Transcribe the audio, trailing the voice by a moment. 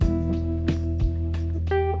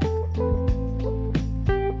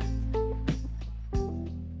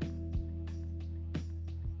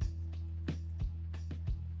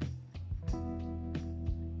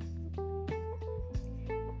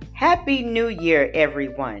Happy New Year,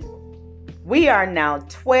 everyone. We are now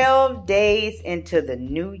 12 days into the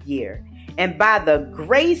new year, and by the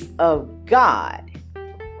grace of God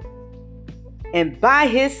and by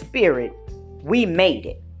His Spirit, we made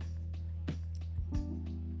it.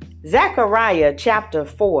 Zechariah chapter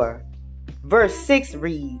 4, verse 6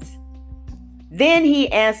 reads, Then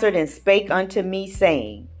he answered and spake unto me,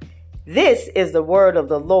 saying, This is the word of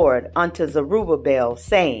the Lord unto Zerubbabel,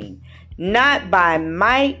 saying, Not by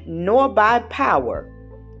might nor by power,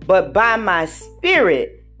 but by my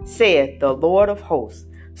Spirit, saith the Lord of hosts.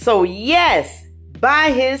 So yes,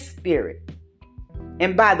 by His Spirit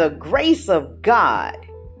and by the grace of God,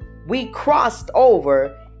 we crossed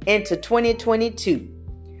over into 2022.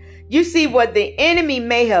 You see, what the enemy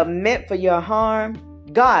may have meant for your harm,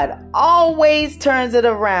 God always turns it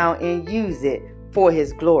around and uses it for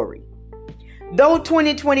His glory. Though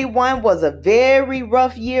 2021 was a very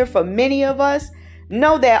rough year for many of us,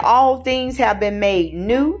 know that all things have been made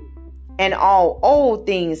new and all old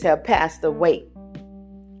things have passed away.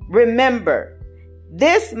 Remember,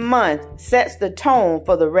 this month sets the tone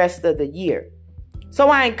for the rest of the year. So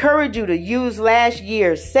I encourage you to use last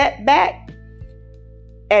year's setback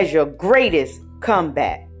as your greatest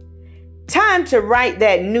comeback. Time to write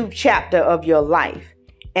that new chapter of your life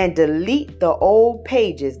and delete the old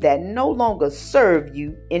pages that no longer serve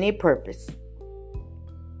you any purpose.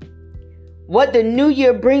 What the new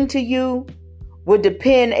year bring to you will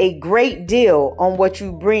depend a great deal on what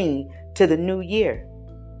you bring to the new year.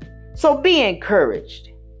 So be encouraged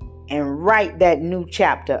and write that new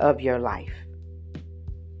chapter of your life.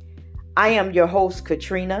 I am your host,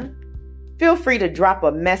 Katrina. Feel free to drop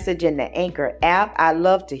a message in the Anchor app. I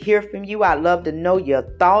love to hear from you. I love to know your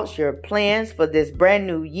thoughts, your plans for this brand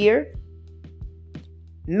new year.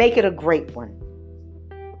 Make it a great one.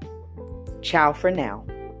 Ciao for now.